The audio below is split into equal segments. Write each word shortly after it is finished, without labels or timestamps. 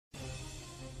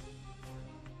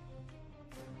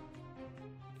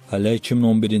Hələ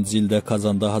 2011-ci ildə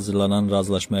Kazanda hazırlanan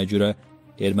razılaşmaya görə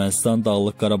Ermənistan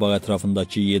Dağlıq Qarabağ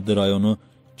ətrafındakı 7 rayonu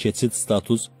keçid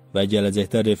status və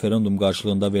gələcəkdə referendum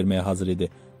qarşılığında verməyə hazır idi.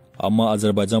 Amma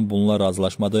Azərbaycan bununla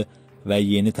razılaşmadı və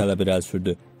yeni tələb irəli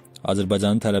sürdü.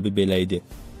 Azərbaycanın tələbi belə idi: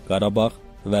 Qarabağ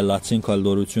və Laçin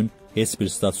koridoru üçün heç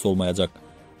bir status olmayacaq.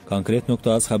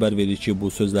 Konkret.az xəbər verir ki, bu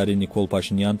sözləri Nikol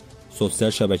Paşinyan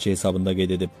sosial şəbəkə hesabında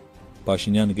qeyd edib.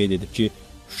 Paşinyan qeyd edib ki,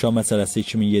 Şuşa məsələsi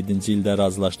 2007-ci ildə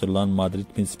razılaşdırılan Madrid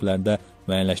prinsiplərində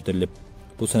müəyyənləşdirilib.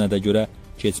 Bu sənədə görə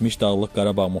keçmiş Dağlıq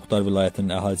Qarabağ Muxtar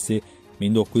vilayətinin əhalisi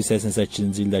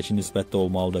 1988-ci ildəki nisbətdə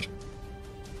olmalıdır.